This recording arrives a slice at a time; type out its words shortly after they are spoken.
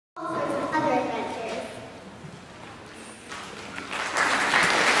other adventures.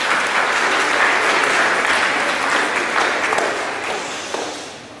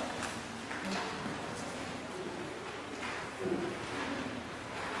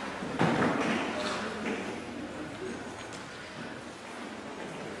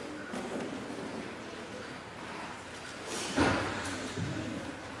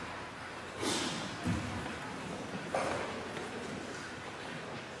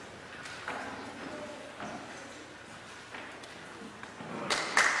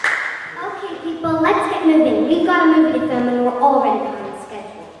 Well, let's get moving. We've got a movie to film and we're already behind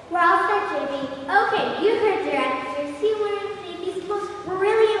schedule. We're all set, JB. Okay, you heard director. See one of JB's most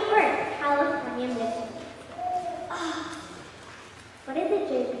brilliant work, California Mission. Oh, what is it,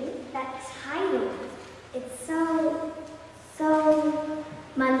 JB? That title. It's so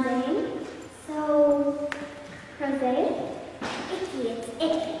mundane, so prosaic. Icky, it's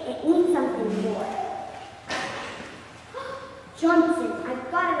icky. It needs something more. Johnson, I've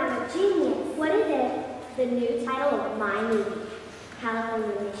got it on a genius. What is it? The new title of my movie,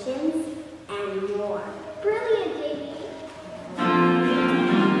 California Missions and More. Brilliant, JB.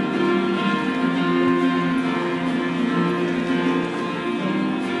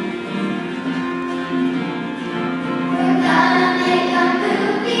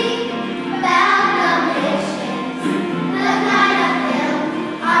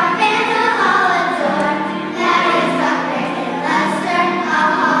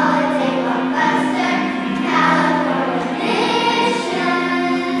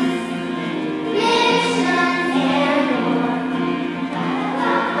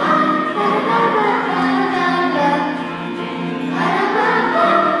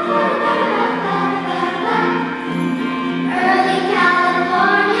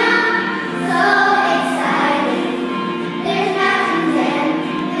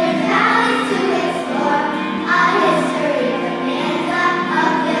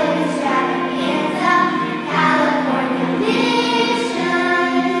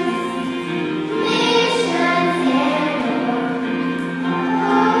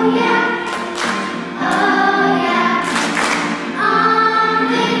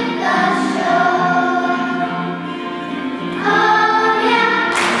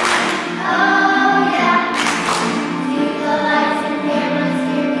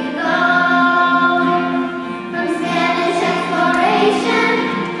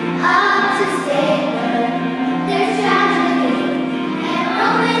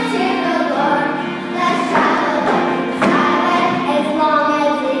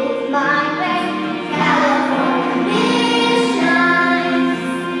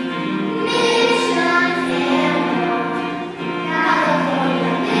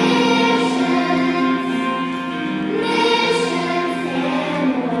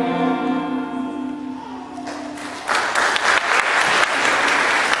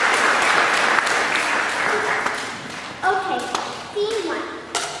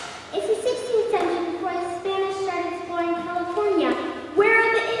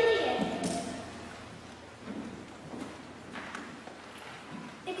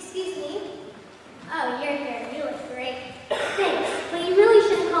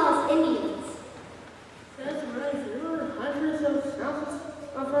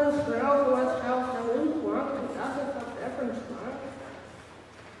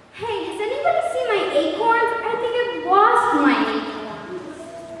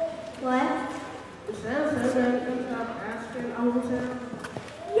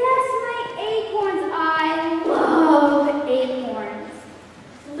 Yes, my acorns. I love acorns.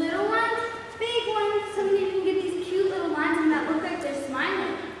 Little ones, big ones. Some of you can get these cute little lines and that look like they're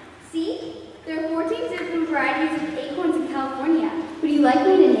smiling. See? There are 14 different varieties of acorns in California. Would you like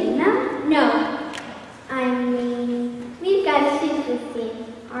me to name them? No. I mean, we've got a secret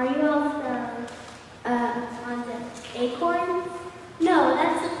scene. Are you also, on the acorns? No,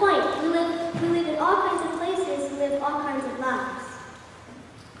 that's the point. We live in all kinds of places, we live all kinds of lives.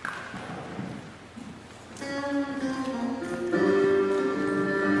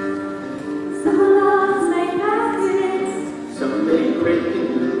 Some laws make accidents, some make breaking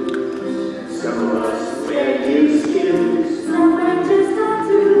news, some of us wear new skins. some wear just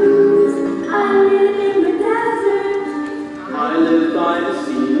tattoos. I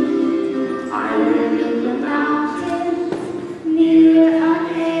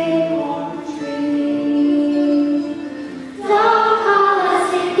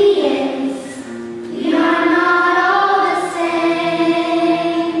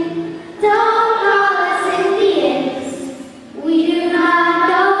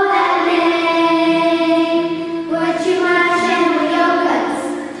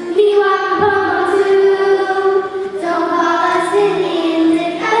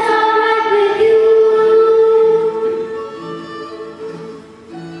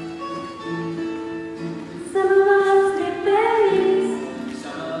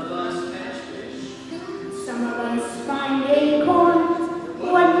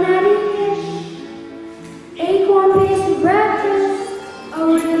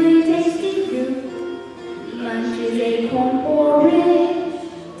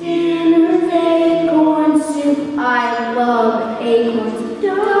acorns.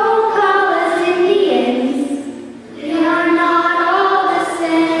 Don't call us Indians. We are not all the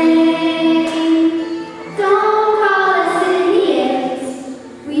same. Don't call us Indians.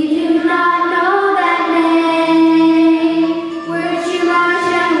 We do not know that name. We're Chumash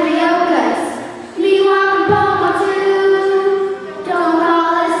and Ryokas. We walk Pomo too. Don't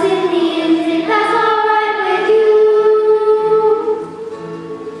call us Indians if that's all right with you.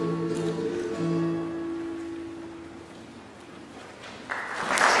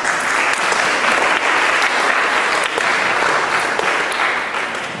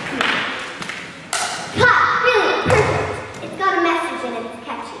 Cut! Really, perfect. It's got a message and it's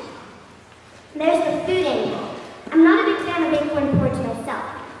catchy. There's the food angle. I'm not a big fan of acorn porridge myself,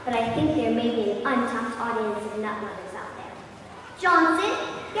 but I think there may be an untapped audience of nut lovers out there. Johnson,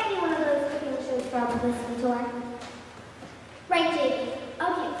 get me one of those cooking shows for our publicity tour. Right, Jake.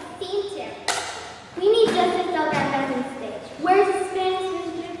 Okay, scene 2. We need Justice Delgado on stage. Where's the Spanish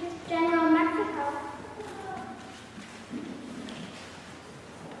Visitor General of Mexico?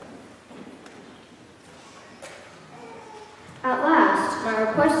 At last, my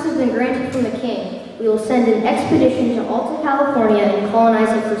request has been granted from the king. We will send an expedition to Alta California and colonize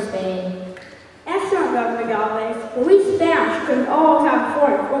it for Spain. Excellent, Governor Galvez. The we Spanish could all have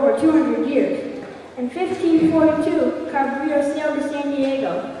fought for over 200 years. In 1542, Cabrillo sailed to San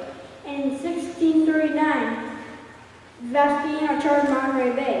Diego. And in 1639, Vespino charged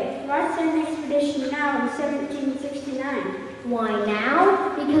Monterey Bay. Let's send an expedition now in 1769. Why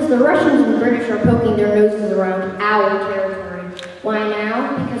now? Because the Russians and British are poking their noses around our territory. Why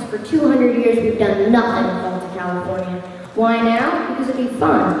now? Because for 200 years we've done nothing with Alta California. Why now? Because it'd be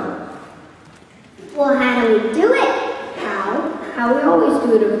fun. Well, how do we do it? How we always do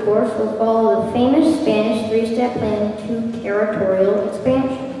it, of course, will follow the famous Spanish three-step plan to territorial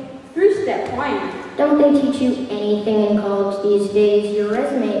expansion. Three-step plan. Don't they teach you anything in college these days? Your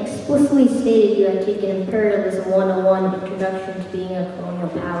resume explicitly stated you had taken Imperialism 101, Introduction to Being a Colonial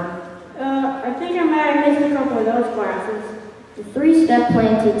Power. I think I might have missed a couple of those classes. The three-step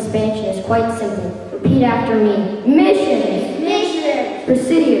plan to expansion is quite simple. Repeat after me. Missions! Missions!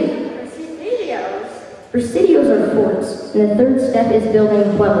 Presidio. Presidios. Presidios are forts, and the third step is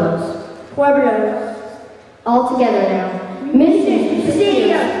building pueblos. Pueblos. All together now. Missions,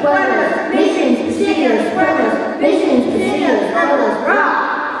 presidios, pueblos. Missions, presidios, pueblos. Missions, presidios, pueblos.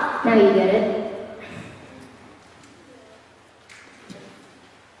 Rock! Now you get it.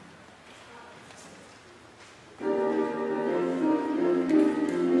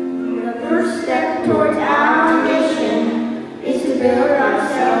 The first step towards our mission is to build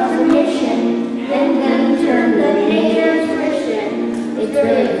ourselves a mission, and then turn the nature's mission. It's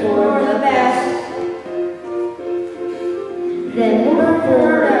really for the best. Then we'll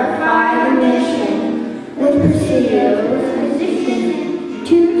fortify the mission with Presidio's position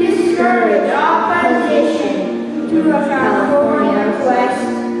to discourage opposition to a California quest.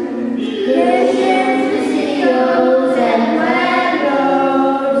 Missions, Presidios, and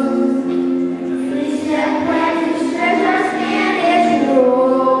Legos. Three-step plan to stretch our Spanish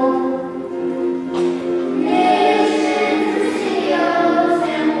rule. Missions, Presidios,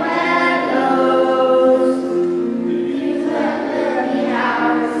 and Legos. These will be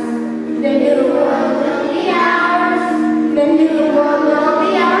ours. The new world will be ours. The new world will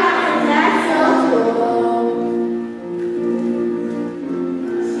be ours, and that's so cool.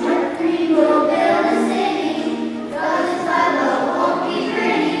 Step 3 will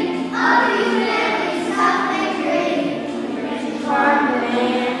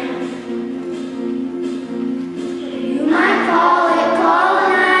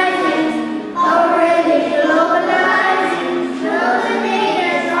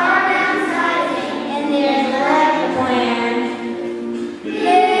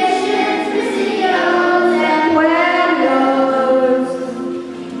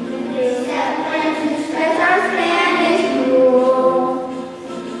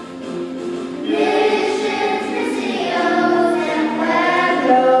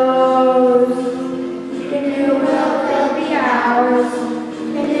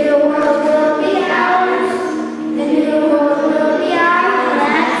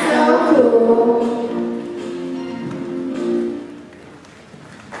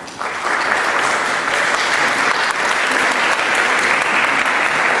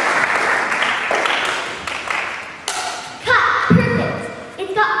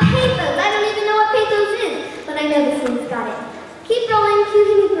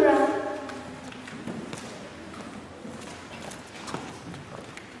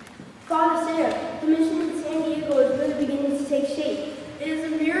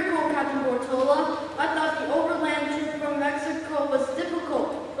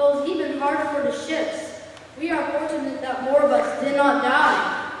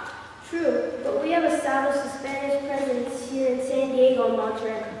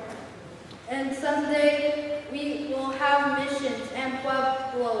And someday we will have missions and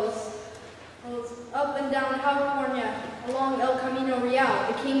pueblos up and down California along El Camino Real,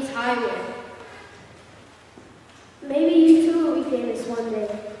 the King's Highway. Maybe you too will be famous one day.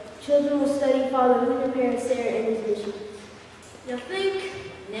 Children will study Father Laguna and his mission. You think?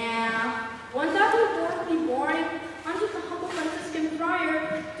 Nah. One day will be boring. I'm just a humble Franciscan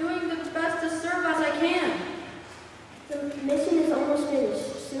friar doing the best to serve as I can. The mission is almost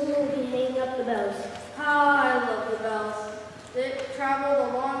finished. Soon we'll be hanging up the bells. Ah, I love the bells. They traveled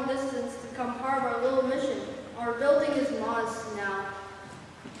a long distance to come part of our little mission. Our building is modest now,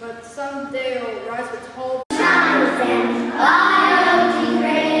 but someday it'll rise with tall. Shines and biology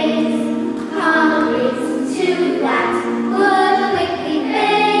rays, concrete's too flat, wood quickly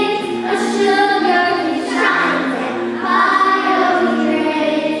fades, a sugar free shines and biology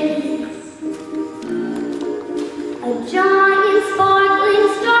rays. A giant sparkling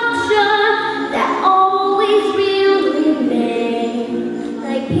structure that always will remain,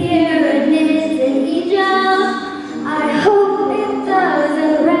 like pyramids in Egypt. I hope it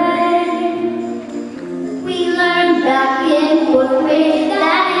doesn't rain. We learned back in fourth grade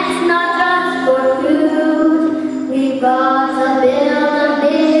that it's not just for food. We've got to build a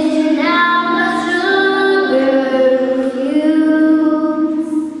mission out of sugar cubes.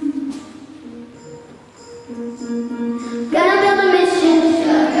 Gonna build a mission,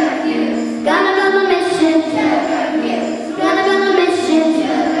 sugar cubes. Gonna build a mission, sugar cubes. Gonna build a mission,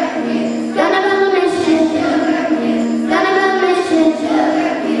 sugar cubes. Gonna build a mission, sugar cubes. Gonna build a mission,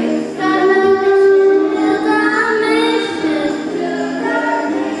 sugar cubes. Gonna build a mission, sugar cubes.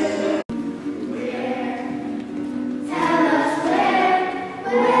 Tell us where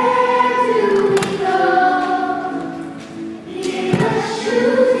do we go? Give us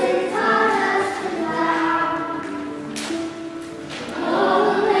shoes and taught us to plow. All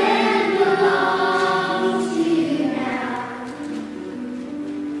the land belongs to you now.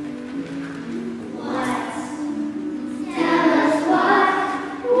 What? Tell us what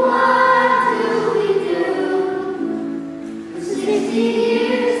do we do? For 60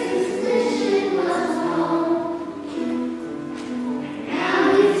 years this mission was home. Now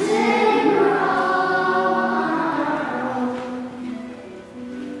we say we're all on our own.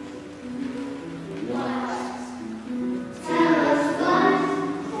 What? Tell us what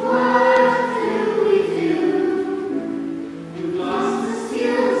do we do? We lost the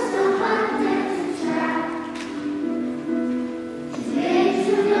skills to hunt and to track. Today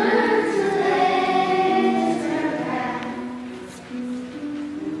to learn to lay turn back.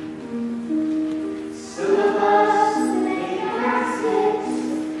 Some of us make baskets,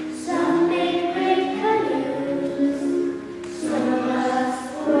 some make great canoes. Some of us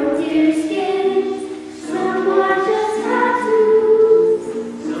wore deer skins, some wore just tattoos.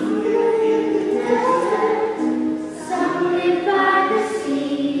 Some live in the desert, some live by the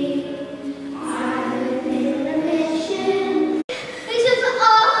sea. I live in a mission. This is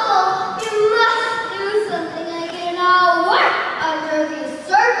awful. You must do something. I cannot work under these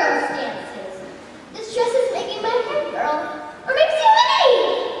circumstances. This stress is making my hair curl. Or maybe humidity.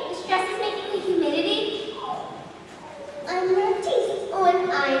 The stress is making the humidity. I'm Mertice. Oh,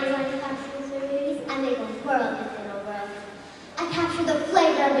 and I design capsules or movies. I make a world within a world. I capture the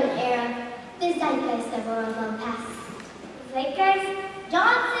flavor of an era, the zeitgeist of a world long past. Zeitgeist?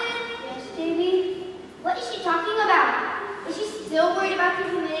 Johnson! Yes, JB? What is she talking about? Is she still worried about the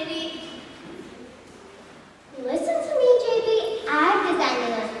humidity? Listen to me, JB. I've designed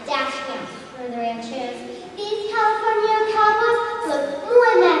those dash cams for the ranchers. These California cowboys look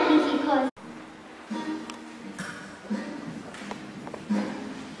more magnificos.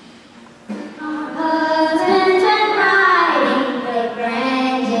 Husbands and riding the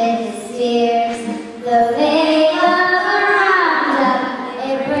grandest steers, the veil around us,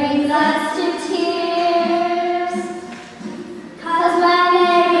 it brings us to tears. 'Cause when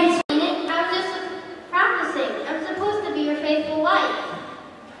every I'm just practicing. I'm supposed to be your faithful wife.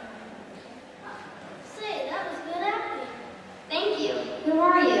 Say, that was good acting. Thank you. Who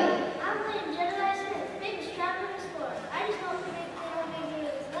are you? I'm William Jedediah Smith, famous traveler and explorer. I just don't think they don't make me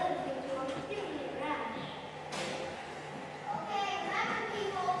this leather thing too long. It's giving me a rash. Okay, remember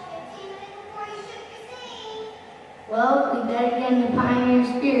people, 15 minutes before you shoot your scene. Well, we better get in the pioneer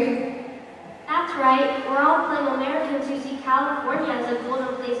spirit. That's right. We're all playing Americans who see California as a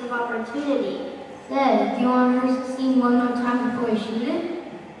golden place of opportunity. Dad, do you want to rehearse the scene one more time before we shoot it?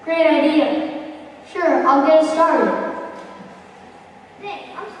 Great idea. Sure, I'll get us started. Nick,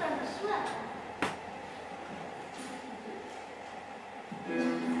 I'm starting to sweat.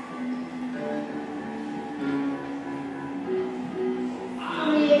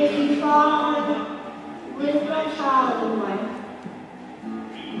 no child in life.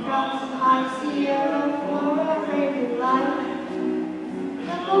 Across the high Sierra, Florida, every life.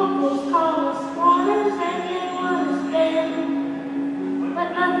 The locals call us squatters and they want us banned. But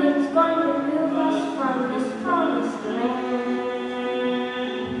nothing's going to move us from this promised land.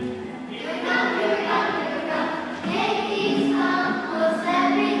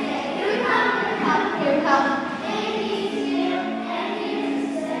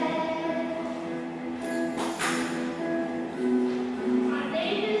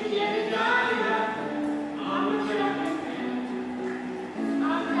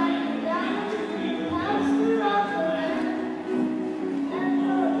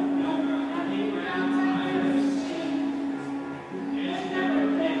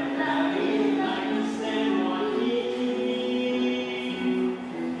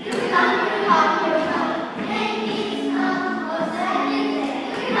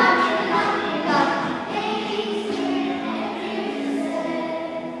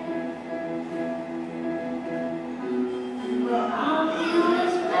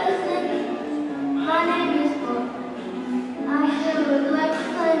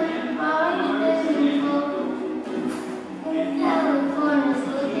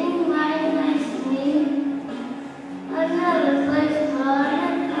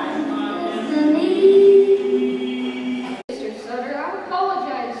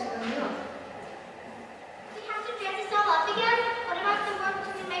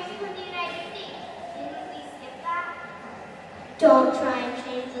 Don't try and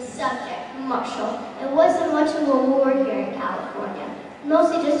change the subject, Marshall. It wasn't much of a war here in California.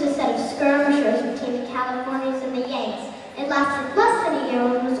 Mostly just a set of skirmishers between the Californians and the Yanks. It lasted less than a year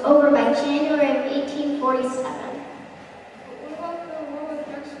and was over by January of 1847. What about the war with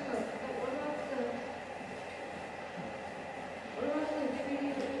Mexico? What about the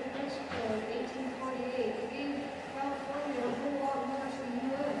treaty with Mexico in 1848? It gave California a whole lot more to the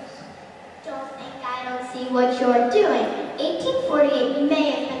U.S. Don't think I don't see what you're doing. 1848 may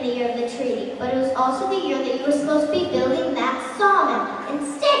have been the year of the treaty, but it was also the year that you were supposed to be building that sawmill.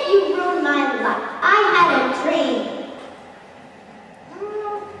 Instead, you ruined my life. I had a dream.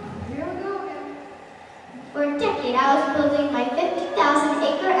 No, here we go again. For a decade, I was building my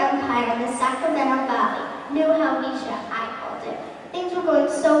 50,000-acre empire in the Sacramento Valley. New Helvetia, I called it. Things were going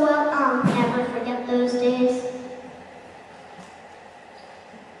so well, I'll never forget those days.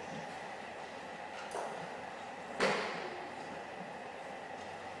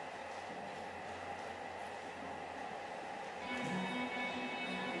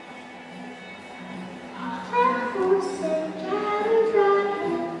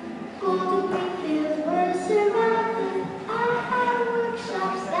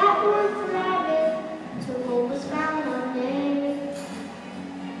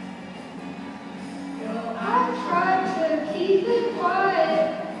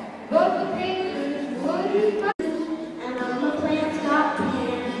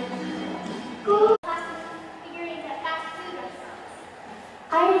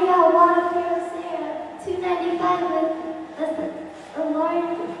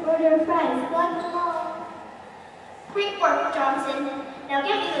 Great work, Johnson. Now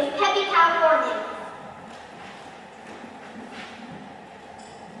get me those peppy Californians.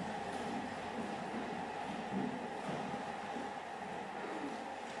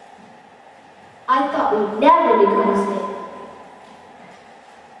 I thought we'd never become a state.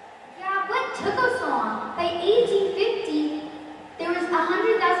 Yeah, what took us so long? By 1850, there was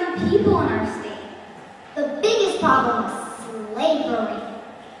 100,000 people in our state. The biggest problem was slavery.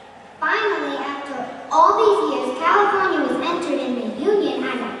 Finally, after all these years, California was entered in the Union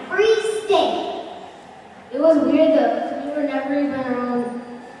as a free state. It was weird though, we were never even our own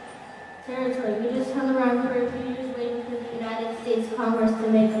territory. We just hung around for a few years waiting for the United States Congress to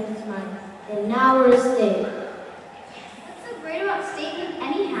make up its mind. And now we're a state. What's so great about statehood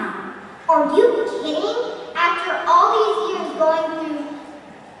anyhow? Are you kidding? After all these years going through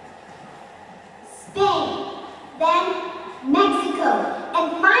Spain, then Mexico,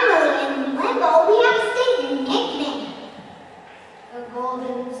 and finally in limbo, we have a state nickname. The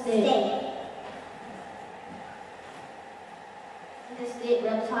Golden State. The state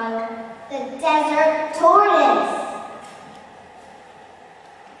reptile. The desert tortoise.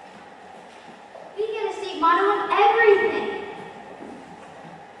 We get a state motto on everything.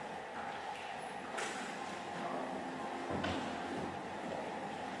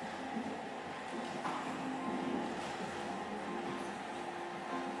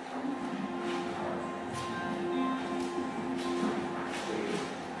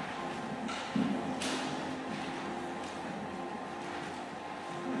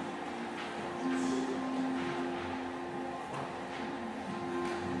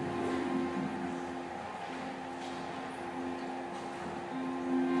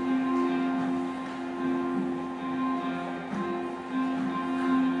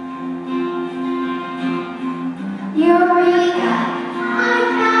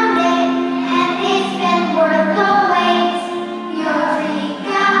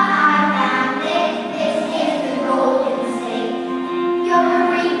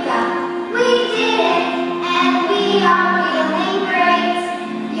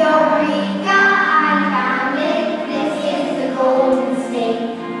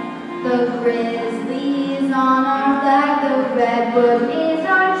 redwood is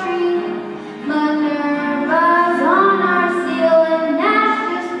our tree. Minerva's on our seal, and that's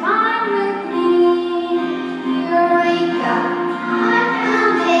just fine with me. Eureka! I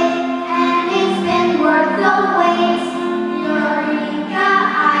found it, and it's been worth the wait. Eureka!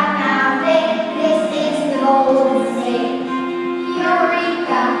 I found it. This is the Golden State.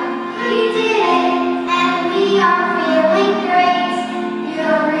 Eureka! We did it, and we are feeling great.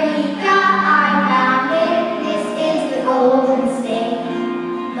 Eureka! I found it. This is the Golden State.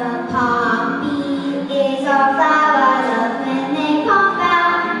 The poppy is our flower. I love when they pop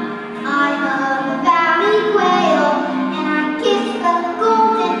out. I love the valley quail, and I kiss the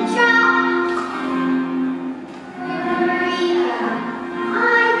golden trout. Eureka!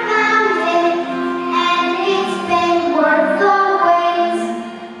 I found it, and it's been worth the wait.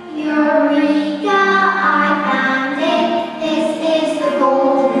 Eureka! I found it. This is the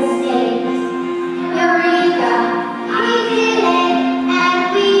Golden State. Eureka! We did it, and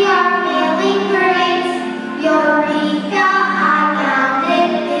we are feeling great. Eureka! I found it.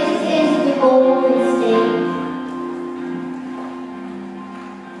 This is the Golden State.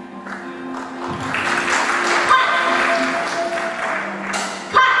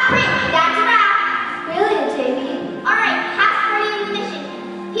 Cut! Print! That's a wrap! Brilliant, JB. Alright, half party ammunition.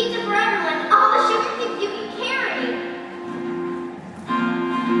 Pizza for everyone. All the sugar things you can carry.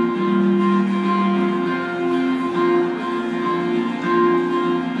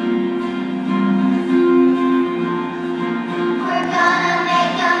 We're gonna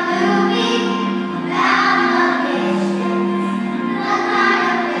make a movie about the missions. The kind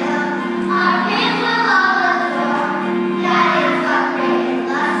of film our kids will all adore. That is a great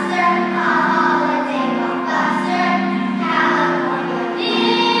luster, a holiday blockbuster. California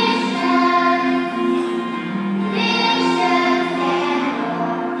missions, missions and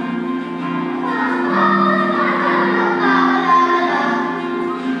more.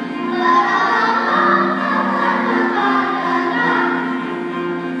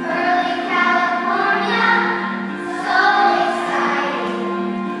 Early California, so exciting.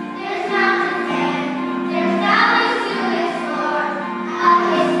 There's mountains and there's valleys to explore. A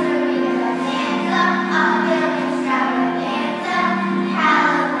history bonanza, a film extravaganza.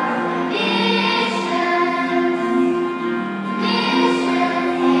 California missions,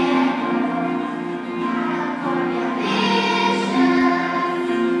 missions and more. California missions,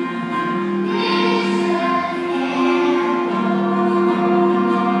 missions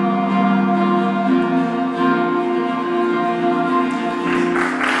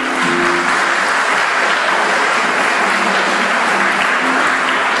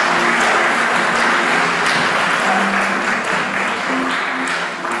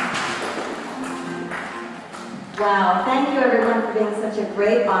Wow, thank you everyone for being such a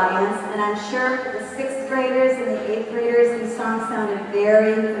great audience, and I'm sure for the 6th graders and the 8th graders, these songs sounded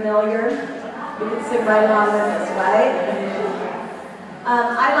very familiar. You can sing right along with us, right?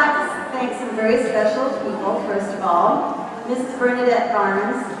 I'd like to thank some very special people, first of all. Mrs. Bernadette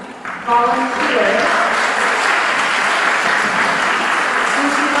Barnes, volunteered. When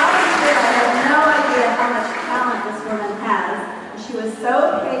she volunteered, I had no idea how much talent this woman has. She was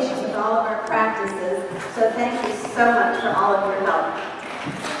so patient with all of our practices, so thank you so much for all of your help.